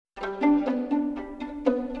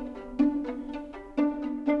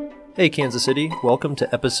Hey Kansas City, welcome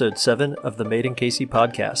to episode 7 of the Made in Casey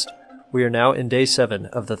podcast. We are now in day 7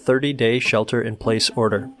 of the 30-day shelter-in-place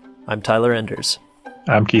order. I'm Tyler Enders.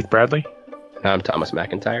 I'm Keith Bradley. I'm Thomas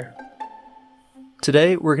McIntyre.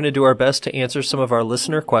 Today, we're going to do our best to answer some of our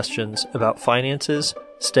listener questions about finances,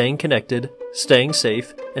 staying connected, staying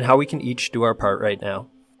safe, and how we can each do our part right now.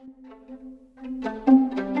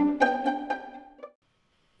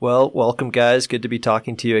 Well, welcome guys. Good to be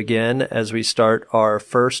talking to you again as we start our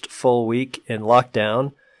first full week in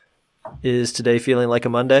lockdown. Is today feeling like a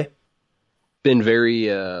Monday? It's been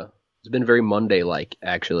very Monday-like,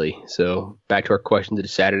 actually. So back to our question, did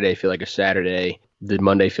Saturday feel like a Saturday? Did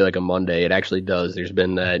Monday feel like a Monday? It actually does. There's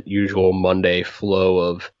been that usual Monday flow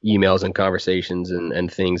of emails and conversations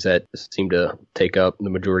and things that seem to take up the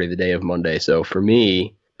majority of the day of Monday. So for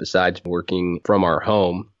me, besides working from our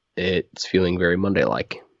home, it's feeling very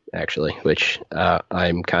Monday-like, actually, which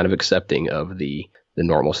I'm kind of accepting of the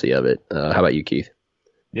normalcy of it. How about you, Keith?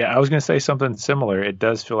 Yeah, I was going to say something similar. It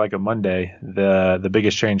does feel like a Monday. The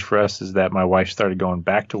biggest change for us is that my wife started going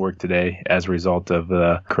back to work today as a result of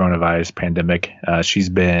the coronavirus pandemic. She's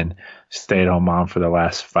been stay-at-home mom for the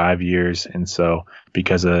last 5 years. And so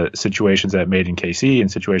because of situations that Made in KC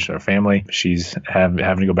and situations in our family, she's having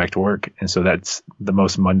to go back to work. And so that's the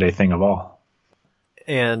most Monday thing of all.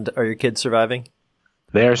 And are your kids surviving?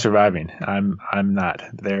 They are surviving. I'm not.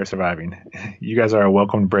 They're surviving. You guys are a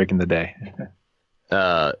welcome break in the day.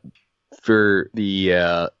 For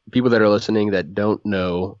the people that are listening that don't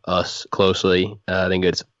know us closely, I think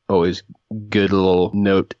it's always good little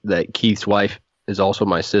note that Keith's wife is also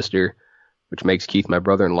my sister, which makes Keith my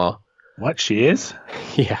brother-in-law. What, she is?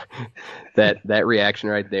 Yeah. That reaction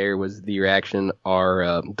right there was the reaction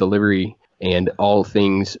our delivery and all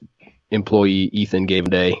things employee Ethan gave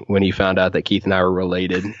today when he found out that Keith and I were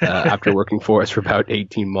related after working for us for about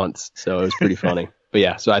 18 months. So it was pretty funny. But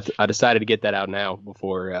yeah, so I decided to get that out now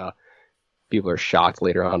before people are shocked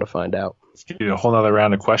later on to find out. Let's do a whole other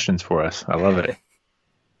round of questions for us. I love it.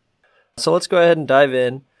 So let's go ahead and dive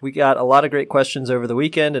in. We got a lot of great questions over the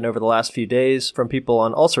weekend and over the last few days from people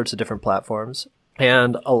on all sorts of different platforms.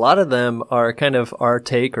 And a lot of them are kind of our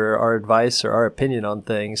take or our advice or our opinion on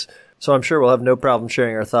things. So I'm sure we'll have no problem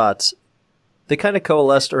sharing our thoughts. They kind of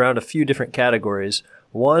coalesced around a few different categories.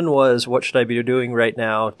 One was, what should I be doing right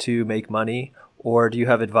now to make money? Or do you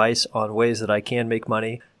have advice on ways that I can make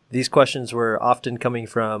money? These questions were often coming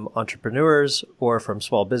from entrepreneurs or from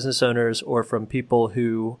small business owners or from people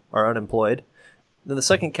who are unemployed. Then the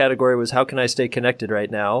second category was, how can I stay connected right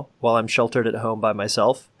now while I'm sheltered at home by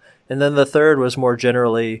myself? And then the third was more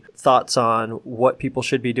generally thoughts on what people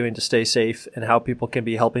should be doing to stay safe and how people can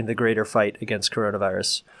be helping the greater fight against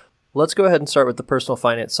coronavirus. Let's go ahead and start with the personal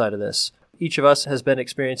finance side of this. Each of us has been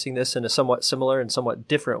experiencing this in a somewhat similar and somewhat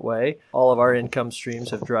different way. All of our income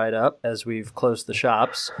streams have dried up as we've closed the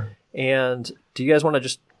shops. And do you guys want to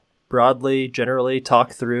just broadly, generally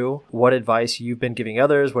talk through what advice you've been giving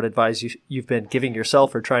others, what advice you've been giving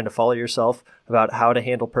yourself or trying to follow yourself about how to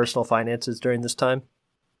handle personal finances during this time?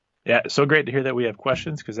 Yeah, so great to hear that we have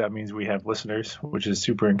questions because that means we have listeners, which is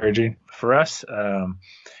super encouraging. For us,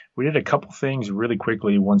 we did a couple things really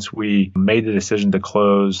quickly once we made the decision to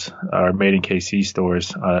close our Made in KC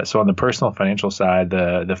stores. So on the personal financial side,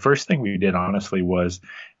 the first thing we did, honestly, was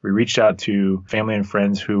we reached out to family and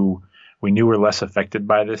friends who we knew were less affected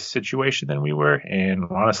by this situation than we were and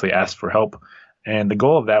honestly asked for help. And the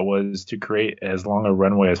goal of that was to create as long a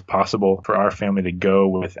runway as possible for our family to go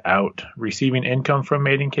without receiving income from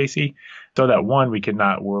Made in KC. So that one, we could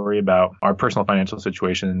not worry about our personal financial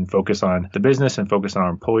situation and focus on the business and focus on our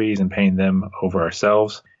employees and paying them over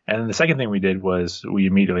ourselves. And then the second thing we did was we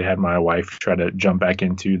immediately had my wife try to jump back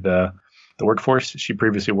into the workforce. She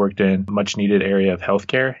previously worked in a much needed area of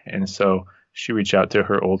healthcare. And so she reached out to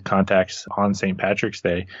her old contacts on St. Patrick's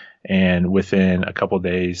Day and within a couple of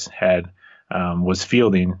days was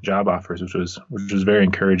fielding job offers, which was very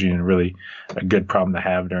encouraging and really a good problem to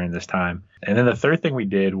have during this time. And then the third thing we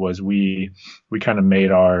did was we kind of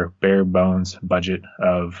made our bare bones budget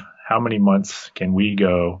of how many months can we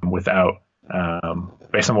go without,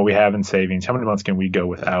 based on what we have in savings, how many months can we go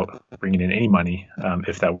without bringing in any money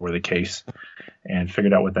if that were the case, and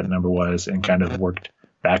figured out what that number was and kind of worked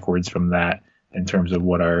backwards from that in terms of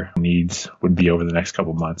what our needs would be over the next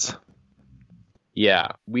couple months.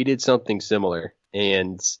 Yeah, we did something similar,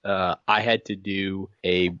 and I had to do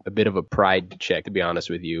a bit of a pride check, to be honest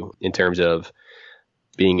with you, in terms of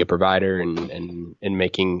being a provider and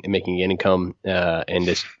making income and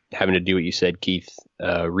just having to do what you said, Keith,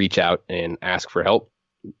 reach out and ask for help.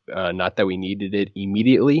 Not that we needed it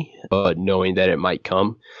immediately, but knowing that it might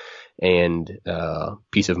come, and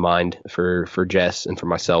peace of mind for Jess and for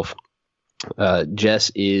myself.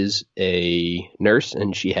 Jess is a nurse,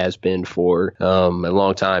 and she has been for a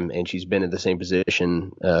long time, and she's been in the same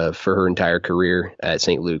position for her entire career at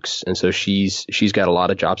St. Luke's. And so she's got a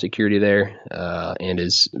lot of job security there, and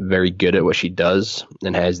is very good at what she does,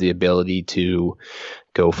 and has the ability to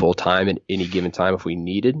go full time at any given time if we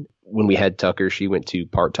needed. When we had Tucker, she went to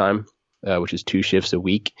part time, which is 2 shifts a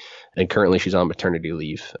week, and currently she's on maternity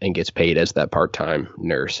leave and gets paid as that part time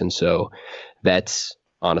nurse. And so that's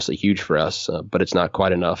honestly huge for us, but it's not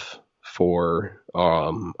quite enough for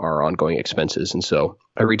our ongoing expenses. And so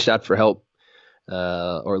I reached out for help,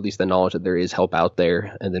 or at least the knowledge that there is help out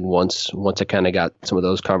there. And then once I kind of got some of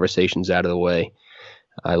those conversations out of the way,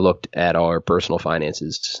 I looked at our personal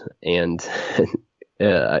finances, and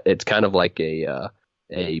it's kind of like a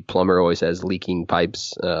plumber always has leaking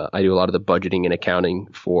pipes. I do a lot of the budgeting and accounting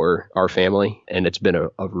for our family, and it's been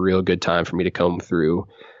a real good time for me to comb through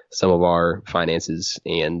some of our finances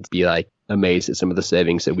and be amazed at some of the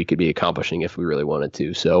savings that we could be accomplishing if we really wanted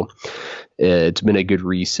to. So it's been a good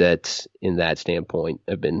reset in that standpoint.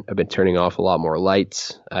 I've been turning off a lot more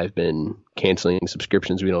lights. I've been canceling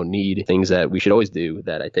subscriptions we don't need, things that we should always do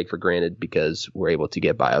that I take for granted because we're able to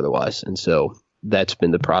get by otherwise. And so that's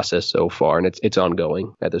been the process so far, and it's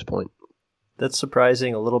ongoing at this point. That's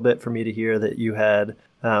surprising a little bit for me to hear that you had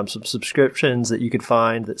some subscriptions that you could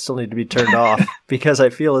find that still need to be turned off, because I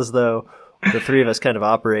feel as though the three of us kind of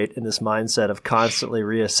operate in this mindset of constantly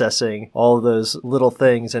reassessing all of those little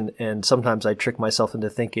things. And sometimes I trick myself into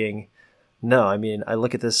thinking, no, I mean, I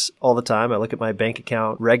look at this all the time. I look at my bank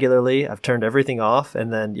account regularly. I've turned everything off.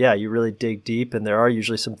 And then, yeah, you really dig deep. And there are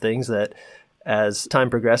usually some things that as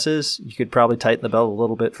time progresses, you could probably tighten the belt a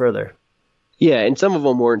little bit further. Yeah, and some of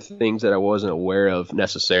them weren't things that I wasn't aware of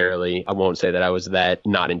necessarily. I won't say that I was that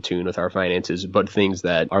not in tune with our finances, but things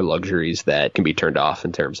that are luxuries that can be turned off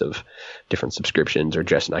in terms of different subscriptions, or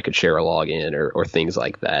Jess and I could share a login, or things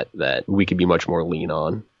like that we could be much more lean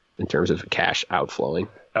on in terms of cash outflowing.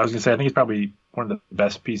 I was going to say, I think it's probably one of the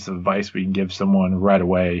best pieces of advice we can give someone right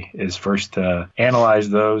away is first to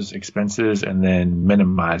analyze those expenses and then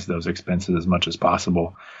minimize those expenses as much as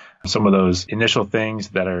possible. Some of those initial things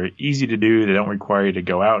that are easy to do, they don't require you to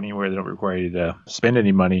go out anywhere, they don't require you to spend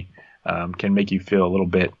any money, can make you feel a little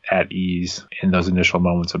bit at ease in those initial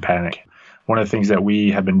moments of panic. One of the things that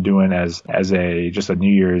we have been doing as just a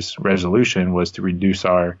New Year's resolution was to reduce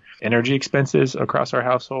our energy expenses across our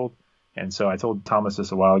household. And so I told Thomas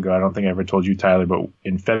this a while ago. I don't think I ever told you, Tyler, but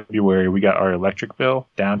in February, we got our electric bill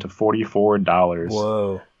down to $44.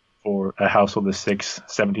 Whoa. For a household of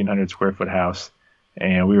 1,700 square foot house.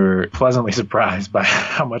 And we were pleasantly surprised by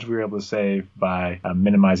how much we were able to save by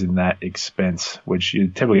minimizing that expense, which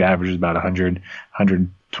typically averages about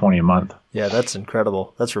 120 a month. Yeah, that's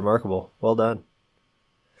incredible. That's remarkable. Well done.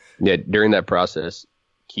 Yeah, during that process,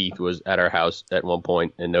 Keith was at our house at one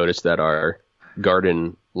point and noticed that our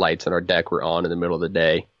garden lights on our deck were on in the middle of the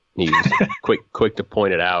day. He was quick to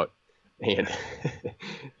point it out, and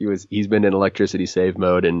he's been in electricity save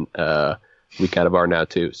mode, and we kind of are now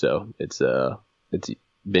too. So it's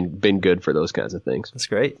been good for those kinds of things. That's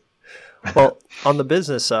great. Well, on the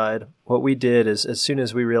business side, what we did is, as soon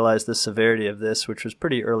as we realized the severity of this, which was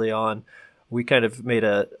pretty early on, we kind of made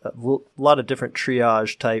a lot of different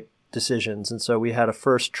triage type decisions. And so we had a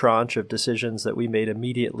first tranche of decisions that we made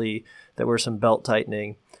immediately that were some belt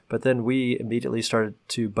tightening. But then we immediately started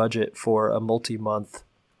to budget for a multi-month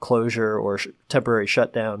closure or temporary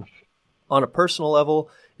shutdown. On a personal level,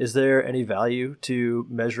 is there any value to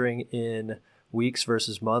measuring in weeks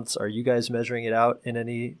versus months? Are you guys measuring it out in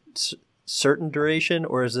any certain duration,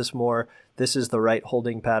 or is this more, this is the right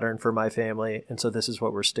holding pattern for my family, and so this is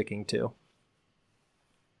what we're sticking to?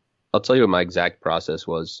 I'll tell you what my exact process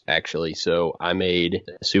was, actually. So I made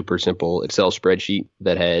a super simple Excel spreadsheet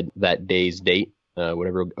that had that day's date,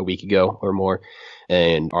 whatever, a week ago or more,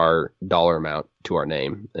 and our dollar amount to our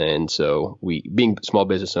name. And so we, being small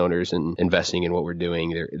business owners and investing in what we're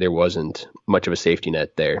doing, there wasn't much of a safety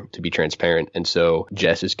net there, to be transparent. And so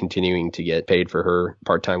Jess is continuing to get paid for her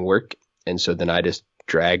part-time work. And so then I just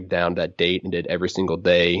dragged down that date and did every single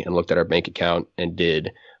day and looked at our bank account and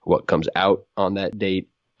did what comes out on that date.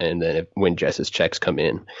 And then when Jess's checks come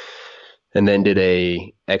in, and then did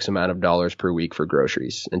a X amount of dollars per week for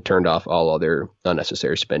groceries and turned off all other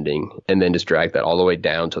unnecessary spending, and then just dragged that all the way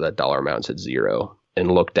down to that dollar amount's at zero, and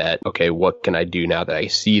looked at, okay, what can I do now that I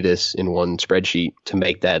see this in one spreadsheet to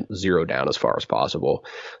make that zero down as far as possible?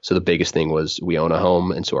 So the biggest thing was we own a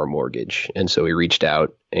home, and so our mortgage. And so we reached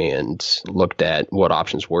out and looked at what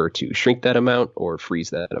options were to shrink that amount or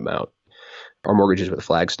freeze that amount. Our mortgage is with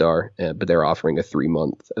Flagstar, but they're offering a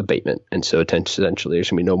 3-month abatement. And so essentially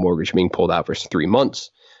there's going to be no mortgage being pulled out for 3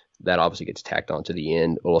 months. That obviously gets tacked on to the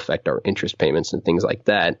end. It will affect our interest payments and things like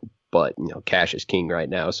that. But, cash is king right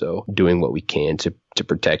now. So doing what we can to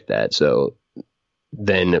protect that. So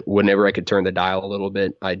then whenever I could turn the dial a little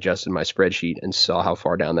bit, I adjusted my spreadsheet and saw how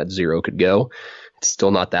far down that zero could go. It's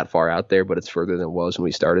still not that far out there, but it's further than it was when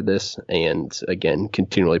we started this. And again,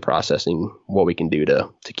 continually processing what we can do to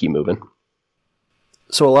keep moving.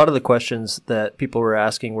 So a lot of the questions that people were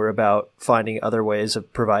asking were about finding other ways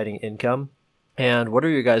of providing income. And what are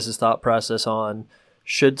your guys' thought process on,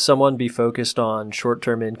 should someone be focused on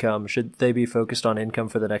short-term income? Should they be focused on income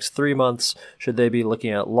for the next 3 months? Should they be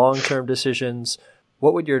looking at long-term decisions?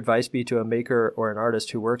 What would your advice be to a maker or an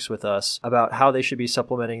artist who works with us about how they should be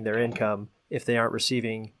supplementing their income if they aren't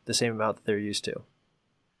receiving the same amount that they're used to?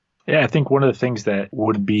 Yeah, I think one of the things that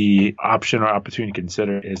would be option or opportunity to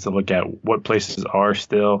consider is to look at what places are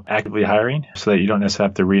still actively hiring so that you don't necessarily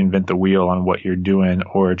have to reinvent the wheel on what you're doing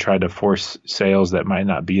or try to force sales that might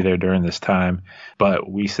not be there during this time. But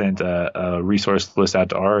we sent a resource list out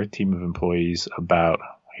to our team of employees about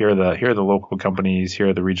here are the local companies, here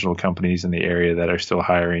are the regional companies in the area that are still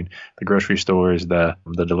hiring, the grocery stores, the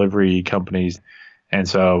delivery companies. And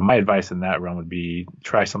so my advice in that realm would be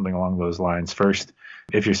try something along those lines first.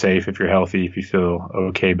 If you're safe, if you're healthy, if you feel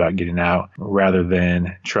okay about getting out, rather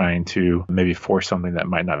than trying to maybe force something that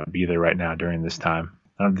might not be there right now during this time.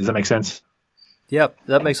 Does that make sense? Yep,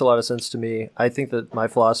 that makes a lot of sense to me. I think that my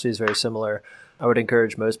philosophy is very similar. I would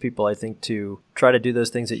encourage most people, I think, to try to do those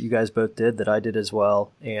things that you guys both did, that I did as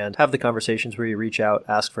well, and have the conversations where you reach out,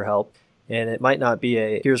 ask for help. And it might not be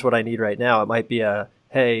a, here's what I need right now. It might be a,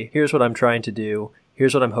 hey, here's what I'm trying to do.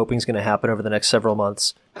 Here's what I'm hoping is going to happen over the next several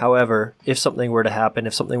months. However, if something were to happen,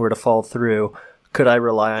 if something were to fall through, could I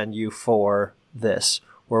rely on you for this?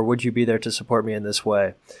 Or would you be there to support me in this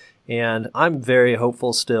way? And I'm very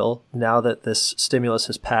hopeful still, now that this stimulus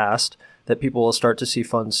has passed, that people will start to see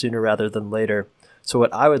funds sooner rather than later. So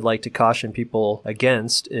what I would like to caution people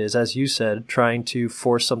against is, as you said, trying to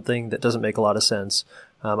force something that doesn't make a lot of sense.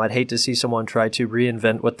 I'd hate to see someone try to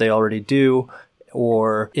reinvent what they already do,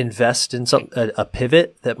 or invest in a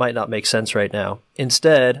pivot that might not make sense right now.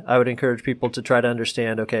 Instead, I would encourage people to try to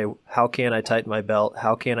understand, okay, how can I tighten my belt?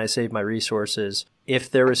 How can I save my resources?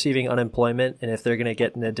 If they're receiving unemployment and if they're going to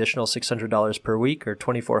get an additional $600 per week or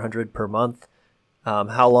 $2,400 per month,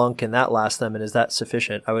 how long can that last them, and is that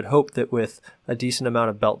sufficient? I would hope that with a decent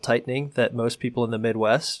amount of belt tightening that most people in the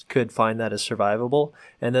Midwest could find that as survivable,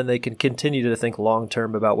 and then they can continue to think long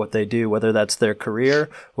term about what they do, whether that's their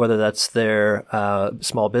career, whether that's their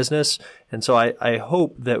small business. And so I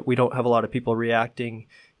hope that we don't have a lot of people reacting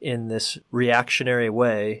in this reactionary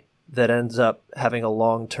way that ends up having a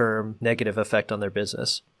long-term negative effect on their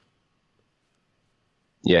business.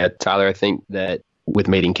 Yeah, Tyler, I think that with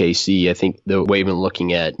Made in KC, I think the way we've been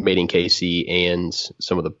looking at Made in KC and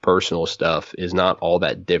some of the personal stuff is not all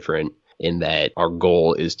that different, in that our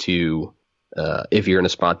goal is to, if you're in a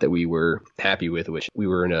spot that we were happy with, which we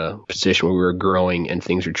were in a position where we were growing and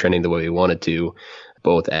things were trending the way we wanted to,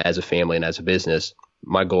 both as a family and as a business,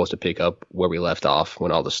 my goal is to pick up where we left off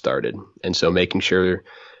when all this started. And so making sure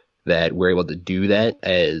that we're able to do that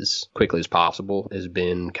as quickly as possible has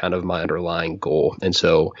been kind of my underlying goal. And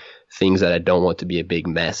so things that I don't want to be a big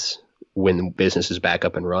mess when the business is back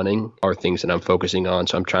up and running are things that I'm focusing on.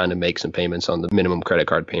 So I'm trying to make some payments on the minimum credit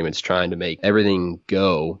card payments, trying to make everything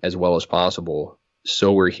go as well as possible.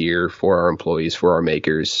 So we're here for our employees, for our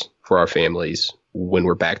makers, for our families when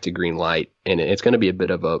we're back to green light. And it's going to be a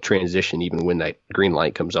bit of a transition even when that green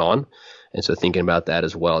light comes on. And so thinking about that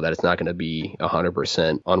as well, that it's not going to be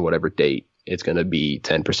 100% on whatever date. It's going to be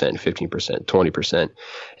 10%, 15%, 20%.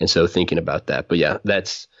 And so thinking about that. But yeah,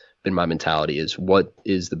 that's been my mentality, is what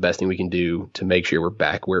is the best thing we can do to make sure we're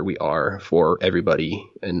back where we are for everybody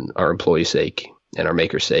and our employees' sake and our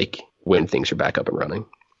makers' sake when things are back up and running.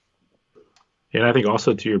 And I think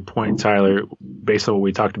also to your point, Tyler, based on what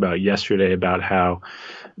we talked about yesterday about how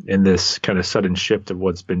in this kind of sudden shift of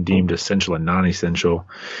what's been deemed essential and non-essential,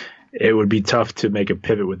 it would be tough to make a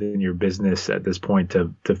pivot within your business at this point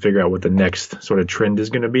to figure out what the next sort of trend is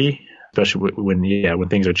going to be, especially when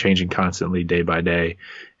things are changing constantly day by day.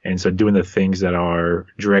 And so doing the things that are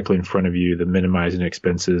directly in front of you, the minimizing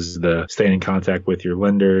expenses, the staying in contact with your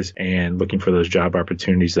lenders and looking for those job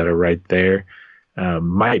opportunities that are right there,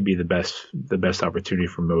 might be the best opportunity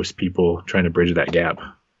for most people trying to bridge that gap.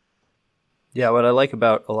 Yeah, what I like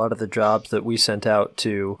about a lot of the jobs that we sent out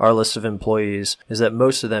to our list of employees is that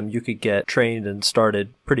most of them you could get trained and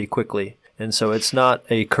started pretty quickly. And so it's not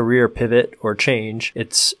a career pivot or change.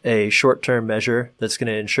 It's a short-term measure that's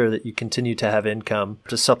going to ensure that you continue to have income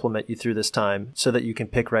to supplement you through this time so that you can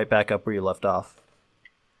pick right back up where you left off.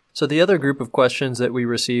 So the other group of questions that we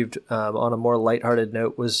received on a more lighthearted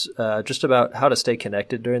note was just about how to stay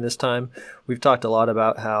connected during this time. We've talked a lot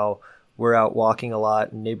about how we're out walking a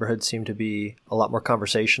lot and neighborhoods seem to be a lot more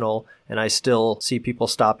conversational. And I still see people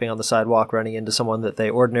stopping on the sidewalk, running into someone that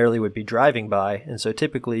they ordinarily would be driving by. And so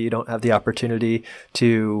typically you don't have the opportunity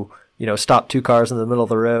to stop two cars in the middle of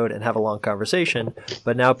the road and have a long conversation.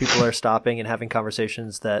 But now people are stopping and having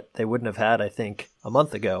conversations that they wouldn't have had, I think, a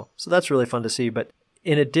month ago. So that's really fun to see. But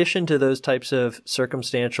in addition to those types of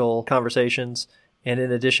circumstantial conversations, and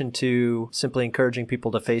in addition to simply encouraging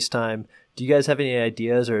people to FaceTime, do you guys have any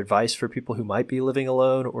ideas or advice for people who might be living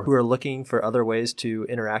alone or who are looking for other ways to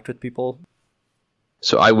interact with people?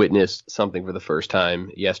 So I witnessed something for the first time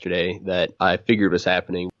yesterday that I figured was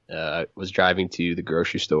happening. I was driving to the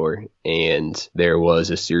grocery store, and there was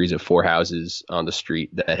a series of 4 houses on the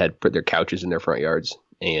street that had put their couches in their front yards,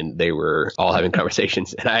 and they were all having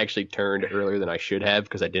conversations. And I actually turned earlier than I should have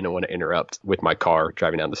because I didn't want to interrupt with my car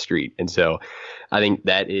driving down the street. And so I think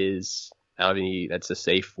that's a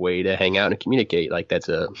safe way to hang out and communicate. Like, that's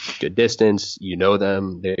a good distance. You know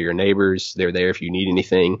them. They're your neighbors. They're there if you need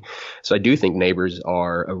anything. So I do think neighbors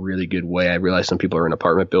are a really good way. I realize some people are in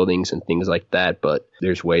apartment buildings and things like that, but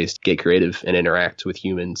there's ways to get creative and interact with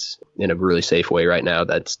humans in a really safe way right now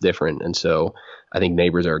that's different. And so I think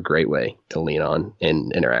neighbors are a great way to lean on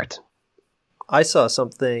and interact. I saw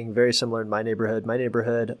something very similar in my neighborhood. My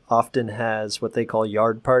neighborhood often has what they call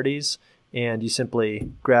yard parties, and you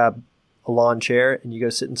simply grab a lawn chair and you go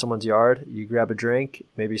sit in someone's yard, you grab a drink,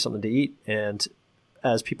 maybe something to eat, and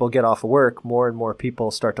as people get off of work, more and more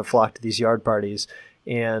people start to flock to these yard parties,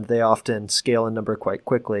 and they often scale in number quite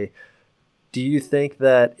quickly. Do you think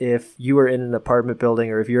that if you were in an apartment building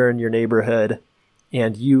or if you're in your neighborhood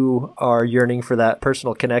and you are yearning for that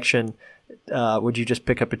personal connection, would you just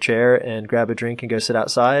pick up a chair and grab a drink and go sit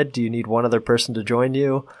outside? Do you need one other person to join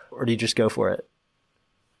you, or do you just go for it?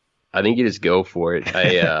 I think you just go for it.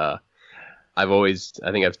 I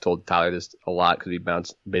think I've told Tyler this a lot because we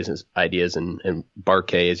bounce business ideas, and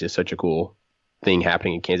Barkay is just such a cool thing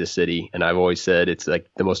happening in Kansas City. And I've always said it's like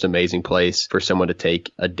the most amazing place for someone to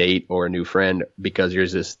take a date or a new friend, because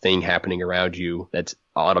there's this thing happening around you that's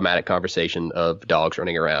automatic conversation of dogs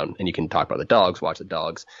running around, and you can talk about the dogs, watch the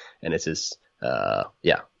dogs, and it's this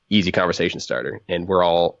easy conversation starter. And we're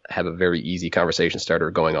all have a very easy conversation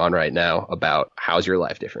starter going on right now about how's your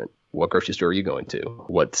life different? What grocery store are you going to?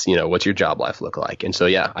 What's your job life look like? And so,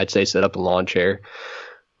 yeah, I'd say set up a lawn chair.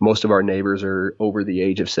 Most of our neighbors are over the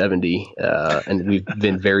age of 70, and we've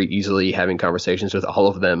been very easily having conversations with all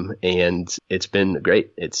of them, and it's been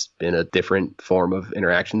great. It's been a different form of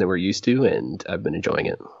interaction than we're used to, and I've been enjoying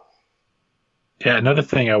it. Yeah, another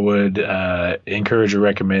thing I would encourage or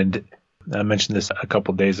recommend, I mentioned this a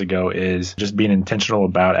couple days ago, is just being intentional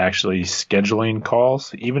about actually scheduling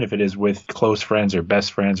calls, even if it is with close friends or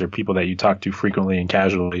best friends or people that you talk to frequently and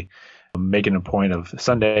casually. Making a point of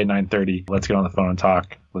Sunday, 9:30, let's get on the phone and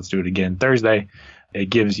talk. Let's do it again Thursday. It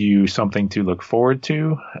gives you something to look forward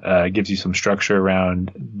to. It gives you some structure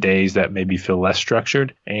around days that maybe feel less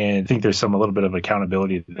structured. And I think there's a little bit of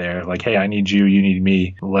accountability there. Like, hey, I need you, you need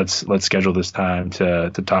me. Let's schedule this time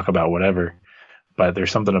to talk about whatever. But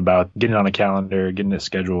there's something about getting on a calendar, getting it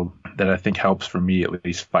scheduled, that I think helps for me at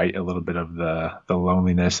least fight a little bit of the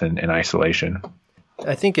loneliness and isolation.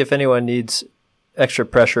 I think if anyone needs extra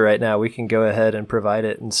pressure right now, we can go ahead and provide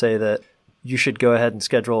it and say that you should go ahead and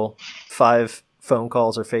schedule 5 phone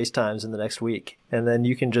calls or FaceTimes in the next week. And then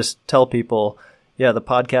you can just tell people, yeah, the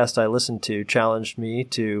podcast I listened to challenged me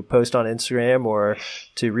to post on Instagram or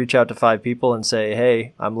to reach out to 5 people and say,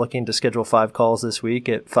 hey, I'm looking to schedule 5 calls this week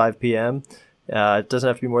at 5 p.m. It doesn't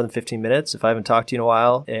have to be more than 15 minutes. If I haven't talked to you in a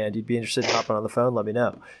while and you'd be interested in hopping on the phone, let me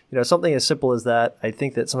know. Something as simple as that. I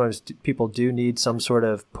think that sometimes people do need some sort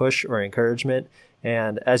of push or encouragement.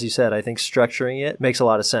 And as you said, I think structuring it makes a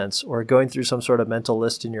lot of sense, or going through some sort of mental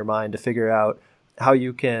list in your mind to figure out how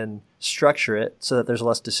you can structure it so that there's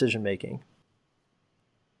less decision making.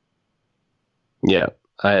 Yeah,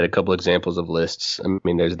 I had a couple examples of lists. I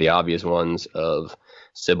mean, there's the obvious ones of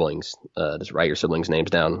siblings. Just write your siblings'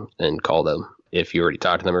 names down and call them. If you already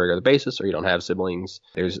talk to them on a regular basis or you don't have siblings,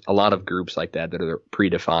 there's a lot of groups like that that are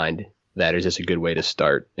predefined. That is just a good way to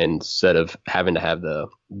start. Instead of having to have the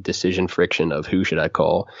decision friction of who should I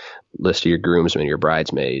call, list of your groomsmen, your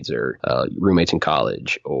bridesmaids, or roommates in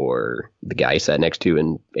college, or the guy you sat next to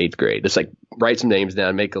in 8th grade. Just like write some names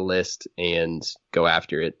down, make a list, and go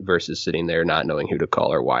after it versus sitting there not knowing who to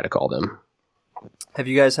call or why to call them. Have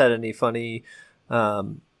you guys had any funny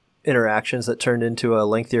interactions that turned into a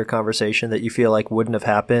lengthier conversation that you feel like wouldn't have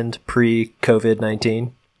happened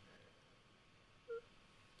pre-COVID-19?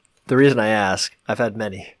 the reason I ask, I've had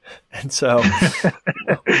many. And so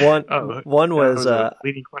one was a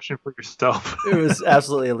leading question for yourself. It was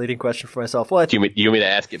absolutely a leading question for myself. Well, Do you want me to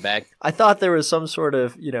ask it back? I thought there was some sort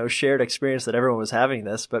of, shared experience that everyone was having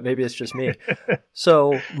this, but maybe it's just me.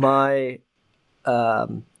 So my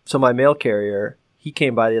mail carrier, he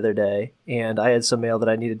came by the other day, and I had some mail that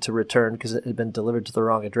I needed to return because it had been delivered to the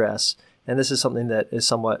wrong address. And this is something that is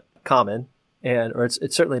somewhat common, or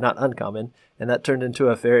it's certainly not uncommon. And that turned into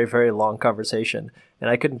a very, very long conversation.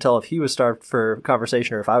 And I couldn't tell if he was starved for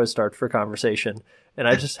conversation or if I was starved for conversation. And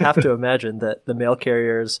I just have to imagine that the mail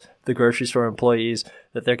carriers, the grocery store employees,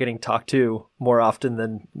 that they're getting talked to more often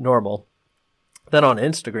than normal. Then on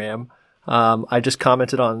Instagram, I just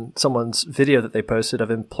commented on someone's video that they posted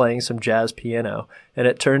of him playing some jazz piano, and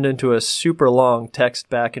it turned into a super long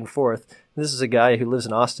text back and forth. And this is a guy who lives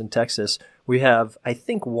in Austin, Texas. We have, I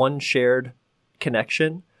think, one shared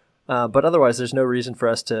connection, but otherwise there's no reason for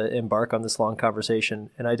us to embark on this long conversation.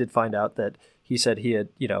 And I did find out that he said he had,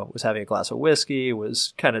 was having a glass of whiskey,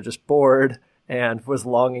 was kind of just bored, and was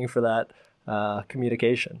longing for that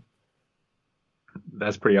communication.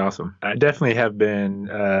 That's pretty awesome. I definitely have been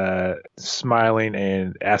smiling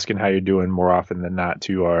and asking how you're doing more often than not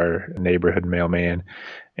to our neighborhood mailman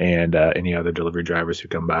and any other delivery drivers who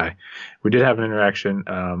come by. We did have an interaction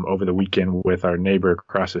over the weekend with our neighbor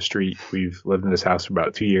across the street. We've lived in this house for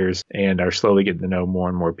about 2 years and are slowly getting to know more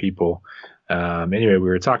and more people. Anyway, we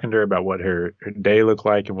were talking to her about what her day looked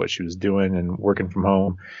like and what she was doing and working from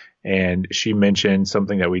home. And she mentioned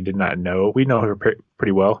something that we did not know. We know her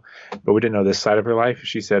pretty well, but we didn't know this side of her life.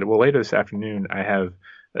 She said, well, later this afternoon, I have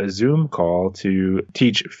a Zoom call to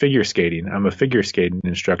teach figure skating. I'm a figure skating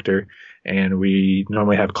instructor, and we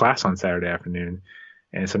normally have class on Saturday afternoon.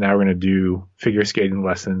 And so now we're going to do figure skating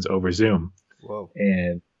lessons over Zoom. Whoa.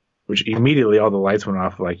 And which immediately all the lights went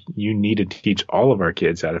off. Like, you need to teach all of our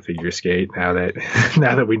kids how to figure skate now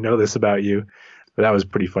that we know this about you. But that was a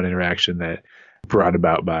pretty fun interaction that brought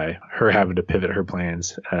about by her having to pivot her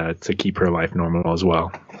plans to keep her life normal as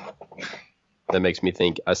well. That makes me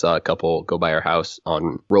think, I saw a couple go by our house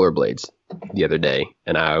on rollerblades the other day,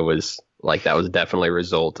 and I was like, that was definitely a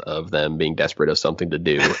result of them being desperate of something to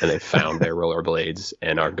do, and they found their rollerblades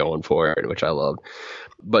and are going for it, which I loved.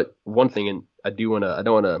 But one thing, and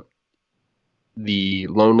the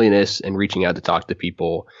loneliness and reaching out to talk to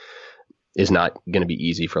people is not going to be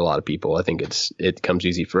easy for a lot of people. I think it comes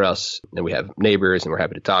easy for us, and we have neighbors and we're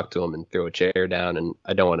happy to talk to them and throw a chair down. And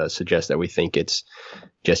I don't want to suggest that we think it's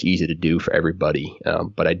just easy to do for everybody.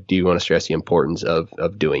 But I do want to stress the importance of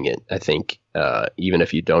doing it. I think even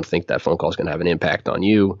if you don't think that phone call is going to have an impact on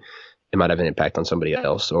you, it might have an impact on somebody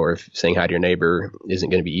else. Or if saying hi to your neighbor isn't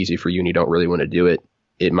going to be easy for you and you don't really want to do it,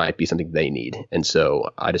 it might be something they need. And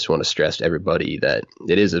so I just want to stress to everybody that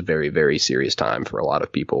it is a very, very serious time for a lot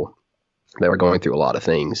of people that are going through a lot of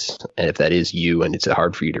things. And if that is you and it's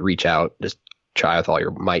hard for you to reach out, just try with all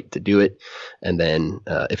your might to do it. And then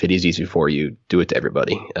if it is easy for you, do it to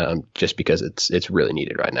everybody, just because it's really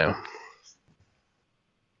needed right now.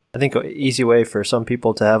 I think an easy way for some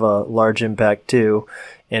people to have a large impact too,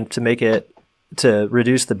 and to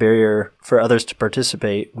reduce the barrier for others to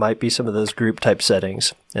participate, might be some of those group type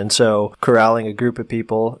settings. And so corralling a group of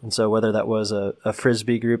people, and so whether that was a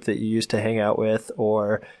Frisbee group that you used to hang out with,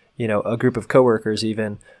 or a group of coworkers,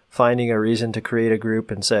 even finding a reason to create a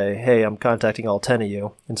group and say, hey, I'm contacting all 10 of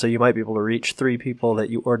you. And so you might be able to reach 3 people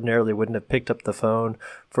that you ordinarily wouldn't have picked up the phone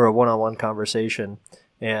for a one-on-one conversation.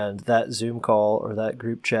 And that Zoom call or that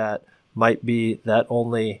group chat might be that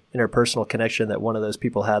only interpersonal connection that one of those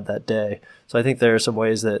people had that day. So I think there are some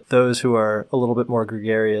ways that those who are a little bit more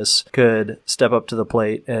gregarious could step up to the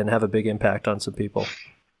plate and have a big impact on some people.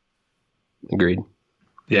 Agreed.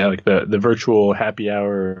 Yeah, like the virtual happy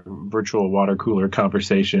hour, virtual water cooler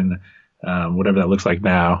conversation, whatever that looks like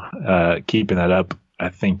now, keeping that up, I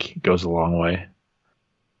think, goes a long way.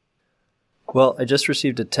 Well, I just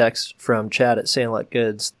received a text from Chad at St. Luke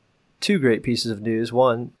Goods. 2 great pieces of news.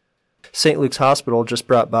 One, St. Luke's Hospital just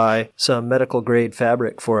brought by some medical grade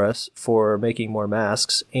fabric for us for making more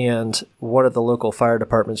masks, and one of the local fire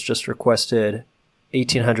departments just requested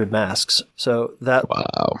 1,800 masks. So that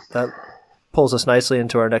pulls us nicely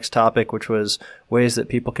into our next topic, which was ways that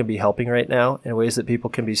people can be helping right now and ways that people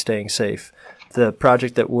can be staying safe. The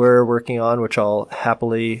project that we're working on, which I'll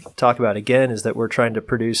happily talk about again, is that we're trying to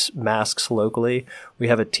produce masks locally. We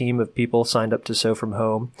have a team of people signed up to sew from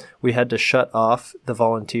home. We had to shut off the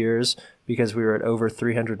volunteers because we were at over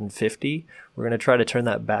 350. We're going to try to turn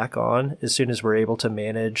that back on as soon as we're able to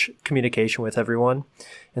manage communication with everyone.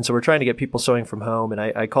 And so we're trying to get people sewing from home, and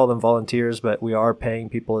I call them volunteers, but we are paying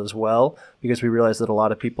people as well because we realize that a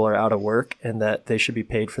lot of people are out of work and that they should be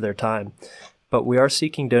paid for their time. But we are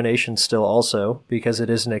seeking donations still also because it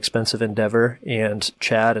is an expensive endeavor, and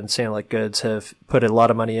Chad and Sandlick Goods have put a lot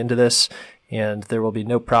of money into this, and there will be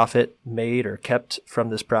no profit made or kept from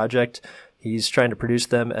this project. He's trying to produce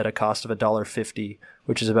them at a cost of $1.50,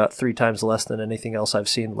 which is about 3 times less than anything else I've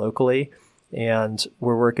seen locally. And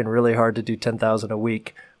we're working really hard to do 10,000 a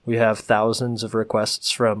week. We have thousands of requests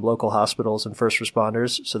from local hospitals and first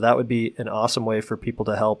responders. So that would be an awesome way for people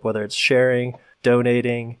to help, whether it's sharing,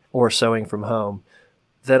 donating, or sewing from home.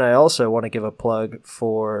 Then I also want to give a plug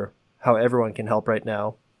for how everyone can help right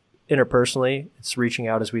now. Interpersonally, it's reaching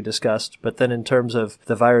out as we discussed. But then in terms of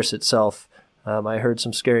the virus itself, I heard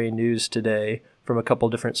some scary news today from a couple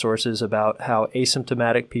different sources about how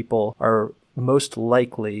asymptomatic people are most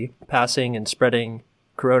likely passing and spreading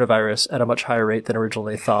coronavirus at a much higher rate than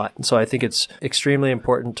originally thought. And so I think it's extremely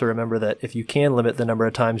important to remember that if you can limit the number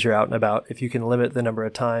of times you're out and about, if you can limit the number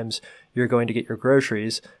of times you're going to get your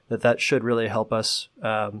groceries, that should really help us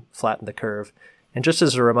flatten the curve. And just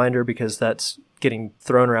as a reminder, because that's getting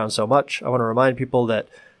thrown around so much, I want to remind people that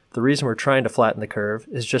the reason we're trying to flatten the curve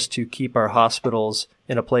is just to keep our hospitals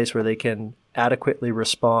in a place where they can adequately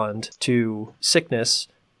respond to sickness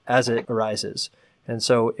as it arises. And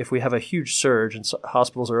so if we have a huge surge and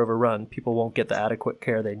hospitals are overrun, people won't get the adequate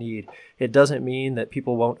care they need. It doesn't mean that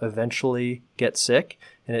people won't eventually get sick,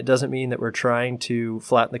 and it doesn't mean that we're trying to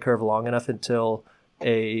flatten the curve long enough until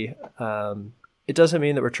a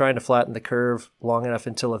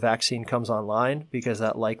vaccine comes online, because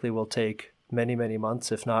that likely will take many, many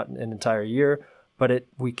months, if not an entire year. But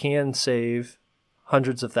we can save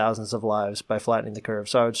hundreds of thousands of lives by flattening the curve.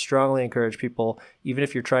 So I would strongly encourage people, even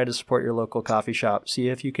if you're trying to support your local coffee shop, see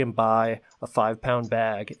if you can buy a 5-pound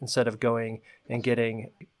bag instead of going and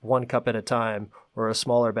getting 1 cup at a time or a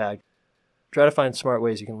smaller bag. Try to find smart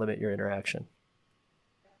ways you can limit your interaction.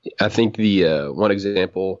 I think the one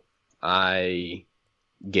example I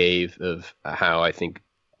gave of how I think,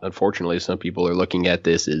 unfortunately, some people are looking at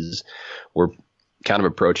this is we're kind of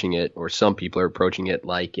approaching it, or some people are approaching it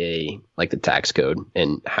like the tax code,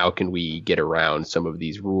 and how can we get around some of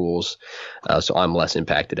these rules so I'm less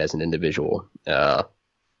impacted as an individual. I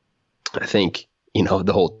think,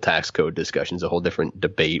 the whole tax code discussion is a whole different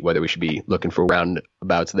debate, whether we should be looking for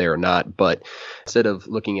roundabouts there or not. But instead of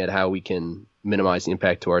looking at how we can minimize the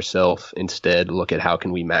impact to ourselves, instead look at how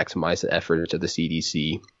can we maximize the efforts of the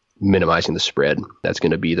CDC minimizing the spread. That's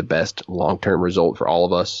going to be the best long-term result for all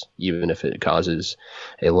of us, even if it causes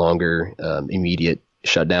a longer immediate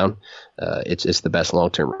shutdown. It's the best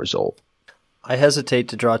long-term result. I hesitate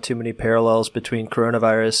to draw too many parallels between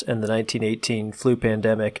coronavirus and the 1918 flu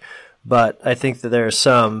pandemic, but I think that there are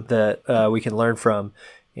some that we can learn from.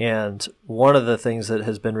 And one of the things that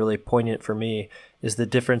has been really poignant for me is the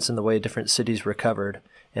difference in the way different cities recovered.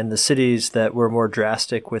 And the cities that were more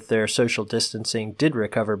drastic with their social distancing did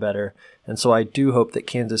recover better. And so I do hope that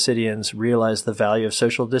Kansas Cityans realize the value of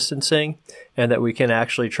social distancing, and that we can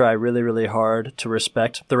actually try really, really hard to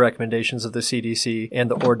respect the recommendations of the CDC and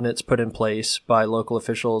the ordinance put in place by local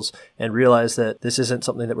officials, and realize that this isn't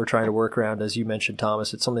something that we're trying to work around, as you mentioned,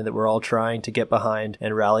 Thomas. It's something that we're all trying to get behind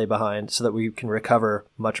and rally behind so that we can recover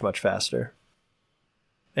much, much faster.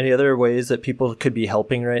 Any other ways that people could be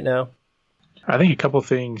helping right now? I think a couple of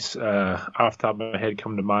things off the top of my head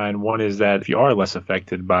come to mind. One is that if you are less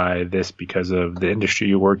affected by this because of the industry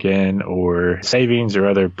you work in, or savings or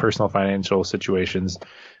other personal financial situations,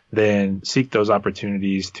 then seek those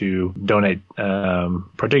opportunities to donate,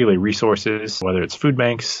 particularly resources, whether it's food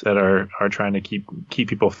banks that are trying to keep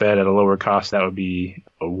people fed at a lower cost. That would be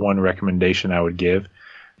one recommendation I would give.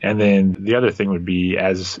 And then the other thing would be,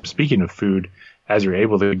 speaking of food, as you're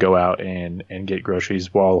able to go out and get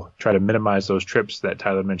groceries, while try to minimize those trips that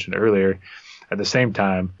Tyler mentioned earlier. At the same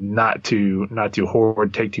time, not to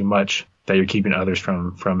hoard, take too much that you're keeping others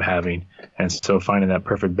from having. And so finding that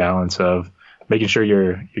perfect balance of making sure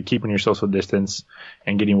you're keeping your social distance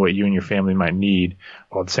and getting what you and your family might need,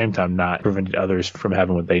 while at the same time not preventing others from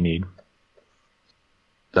having what they need.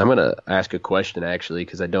 I'm going to ask a question, actually,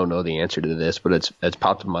 because I don't know the answer to this, but it's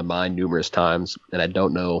popped in my mind numerous times, and I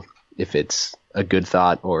don't know if it's a good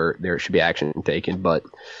thought or there should be action taken. But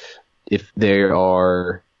if there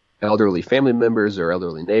are elderly family members or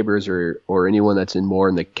elderly neighbors or anyone that's more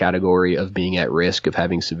in the category of being at risk of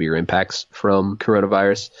having severe impacts from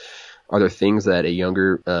coronavirus, are there things that a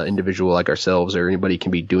younger individual like ourselves or anybody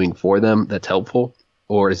can be doing for them that's helpful?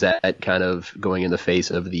 Or is that kind of going in the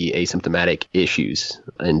face of the asymptomatic issues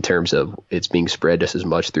in terms of it's being spread just as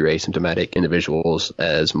much through asymptomatic individuals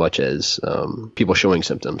as much as people showing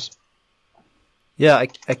symptoms? Yeah, I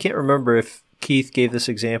can't remember if Keith gave this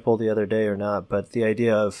example the other day or not, but the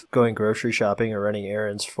idea of going grocery shopping or running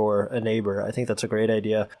errands for a neighbor, I think that's a great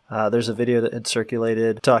idea. There's a video that had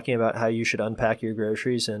circulated talking about how you should unpack your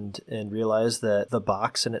groceries and realize that the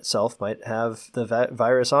box in itself might have the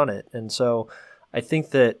virus on it. And so I think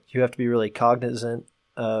that you have to be really cognizant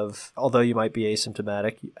of, although you might be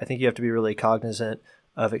asymptomatic, I think you have to be really cognizant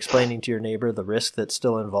of explaining to your neighbor the risk that's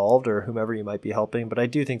still involved or whomever you might be helping. But I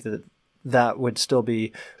do think that that would still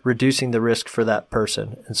be reducing the risk for that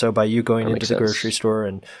person. And so by you going into the grocery store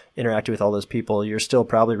and interacting with all those people, you're still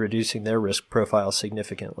probably reducing their risk profile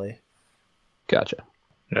significantly. Gotcha.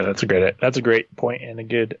 Yeah, that's a great point and a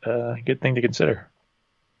good thing to consider.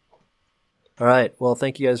 All right. Well,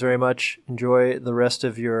 thank you guys very much. Enjoy the rest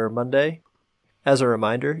of your Monday. As a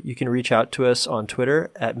reminder, you can reach out to us on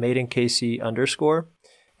Twitter at madeinkc_,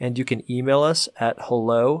 and you can email us at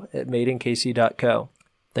hello@madeinkc.co.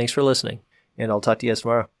 Thanks for listening, and I'll talk to you guys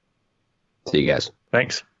tomorrow. See you guys.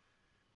 Thanks.